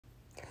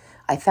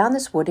I found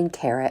this wooden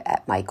carrot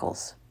at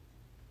Michael's.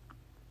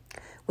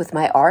 With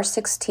my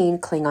R16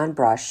 Klingon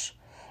brush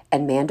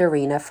and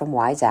Mandarina from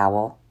Wise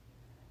Owl,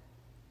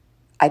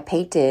 I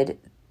painted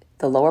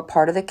the lower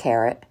part of the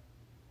carrot,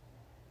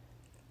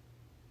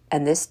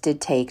 and this did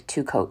take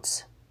 2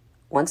 coats.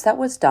 Once that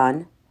was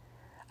done,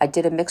 I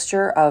did a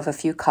mixture of a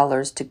few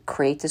colors to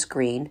create this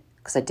green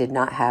because I did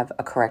not have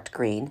a correct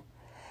green,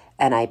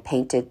 and I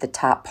painted the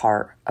top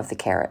part of the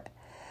carrot.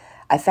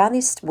 I found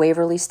these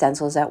Waverly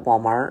stencils at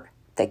Walmart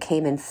that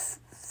came in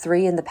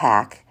 3 in the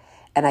pack,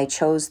 and I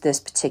chose this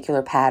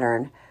particular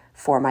pattern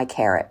for my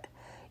carrot.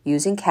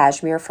 Using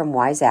cashmere from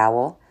Wise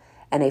Owl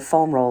and a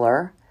foam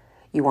roller,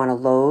 you want to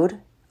load,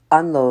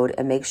 unload,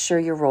 and make sure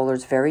your roller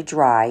is very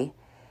dry,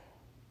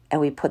 and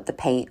we put the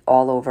paint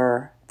all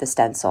over the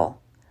stencil.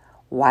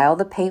 While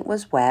the paint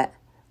was wet,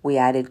 we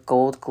added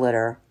gold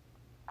glitter.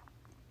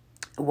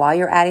 While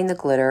you're adding the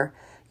glitter,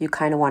 you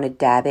kind of want to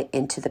dab it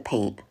into the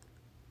paint.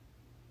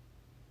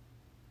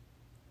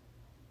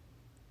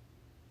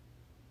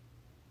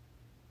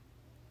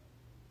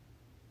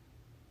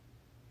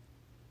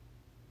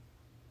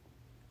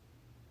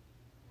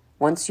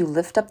 Once you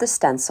lift up the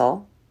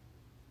stencil,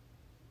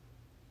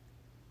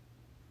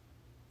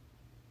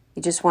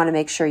 you just want to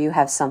make sure you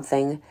have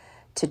something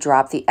to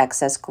drop the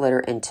excess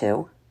glitter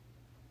into.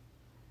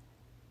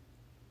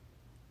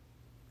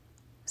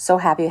 So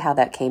happy how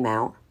that came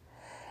out.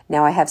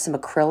 Now I have some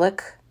acrylic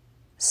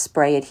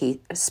spray,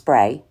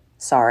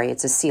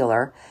 it's a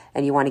sealer,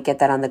 and you want to get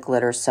that on the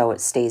glitter so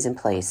it stays in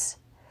place.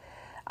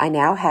 I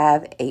now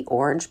have a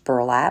orange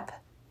burlap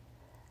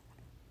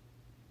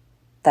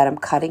that I'm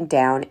cutting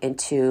down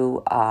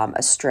into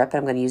a strip, and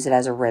I'm going to use it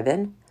as a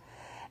ribbon.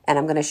 And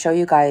I'm going to show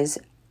you guys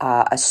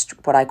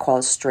what I call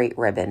a straight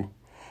ribbon.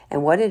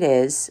 And what it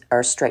is,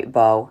 or a straight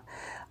bow,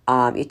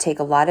 you take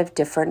a lot of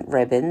different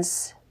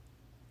ribbons.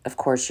 Of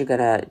course, you're going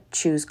to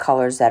choose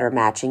colors that are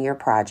matching your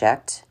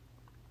project.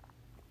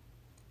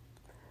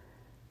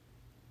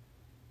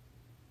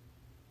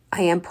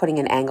 I am putting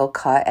an angle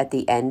cut at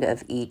the end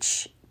of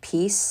each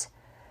piece.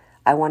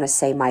 I want to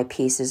say my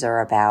pieces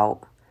are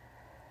about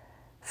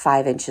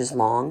 5 inches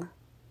long.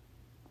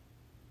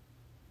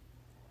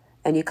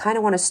 And you kind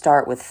of want to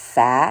start with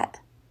fat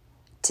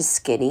to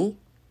skinny.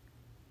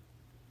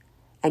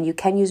 And you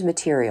can use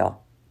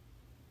material.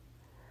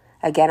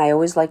 Again, I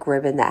always like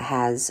ribbon that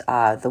has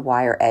the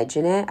wire edge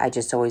in it. I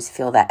just always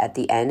feel that at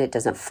the end it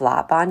doesn't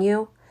flop on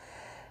you.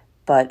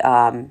 But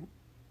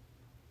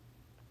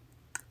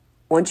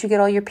once you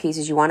get all your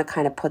pieces, you want to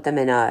kind of put them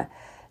in a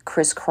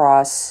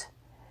crisscross,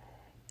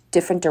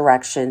 different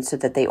directions so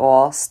that they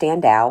all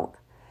stand out.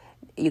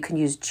 You can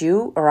use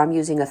jute, or I'm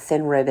using a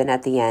thin ribbon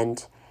at the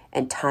end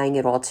and tying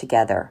it all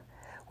together.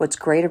 What's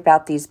great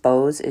about these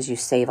bows is you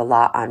save a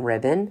lot on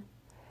ribbon.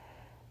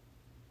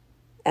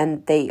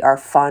 And they are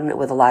fun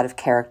with a lot of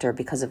character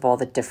because of all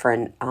the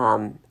different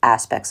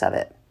aspects of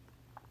it.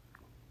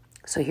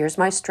 So here's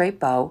my straight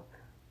bow.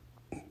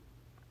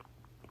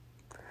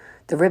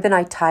 The ribbon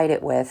I tied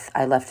it with,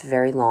 I left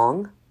very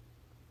long.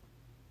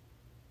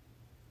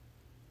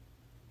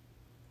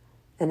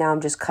 And now I'm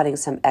just cutting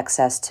some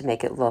excess to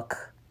make it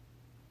look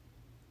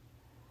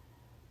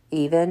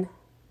even.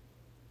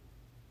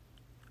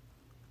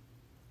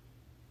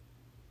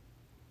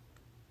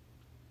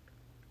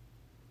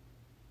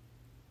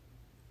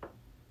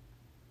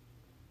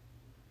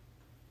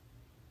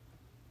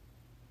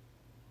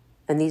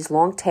 And these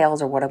long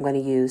tails are what I'm going to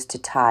use to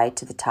tie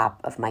to the top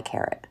of my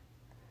carrot.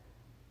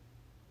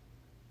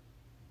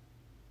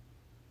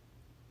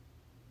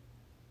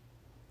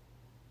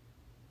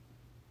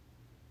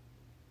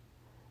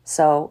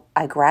 So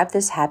I grabbed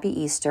this Happy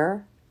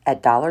Easter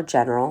at Dollar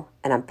General,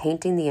 and I'm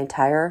painting the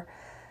entire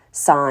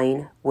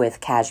sign with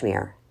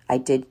cashmere. I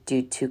did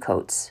do 2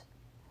 coats.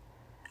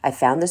 I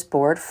found this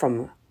board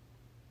from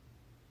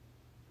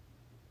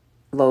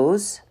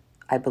Lowe's.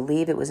 I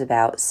believe it was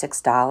about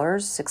 $6,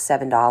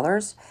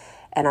 $7,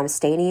 and I'm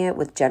staining it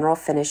with General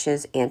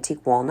Finishes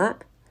Antique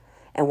Walnut.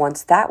 And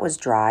once that was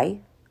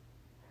dry,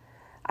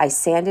 I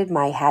sanded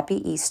my Happy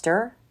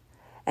Easter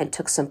and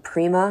took some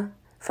Prima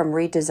from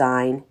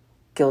Redesign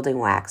gilding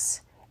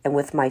wax. And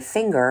with my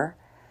finger,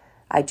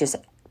 I just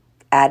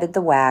added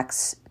the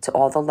wax to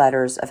all the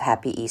letters of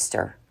Happy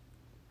Easter.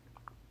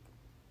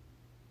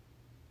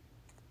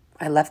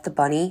 I left the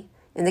bunny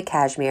in the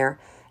cashmere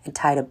and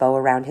tied a bow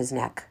around his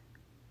neck.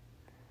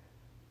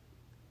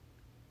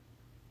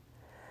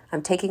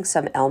 I'm taking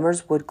some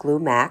Elmer's Wood Glue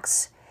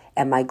Max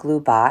and my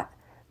glue bot.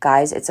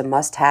 Guys, it's a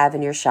must-have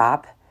in your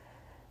shop.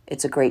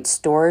 It's a great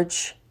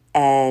storage,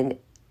 and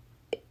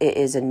it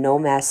is a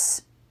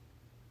no-mess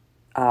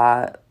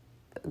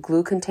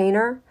glue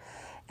container.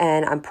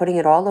 And I'm putting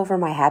it all over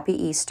my Happy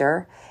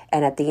Easter,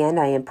 and at the end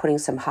I am putting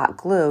some hot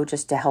glue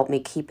just to help me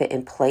keep it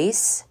in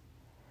place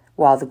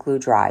while the glue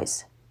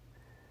dries.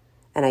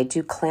 And I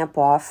do clamp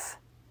off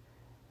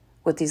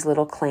with these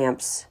little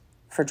clamps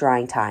for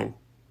drying time.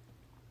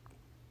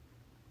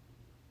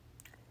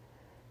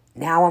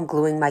 Now I'm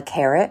gluing my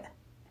carrot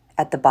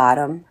at the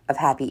bottom of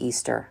Happy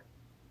Easter.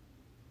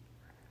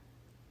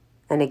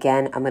 And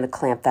again, I'm going to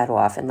clamp that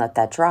off and let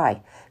that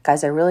dry.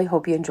 Guys, I really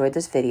hope you enjoyed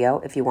this video.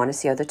 If you want to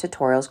see other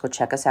tutorials, go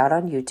check us out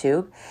on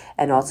YouTube.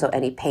 And also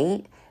any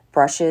paint,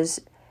 brushes,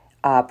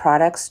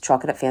 products,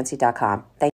 chalkitupfancy.com. Thank you.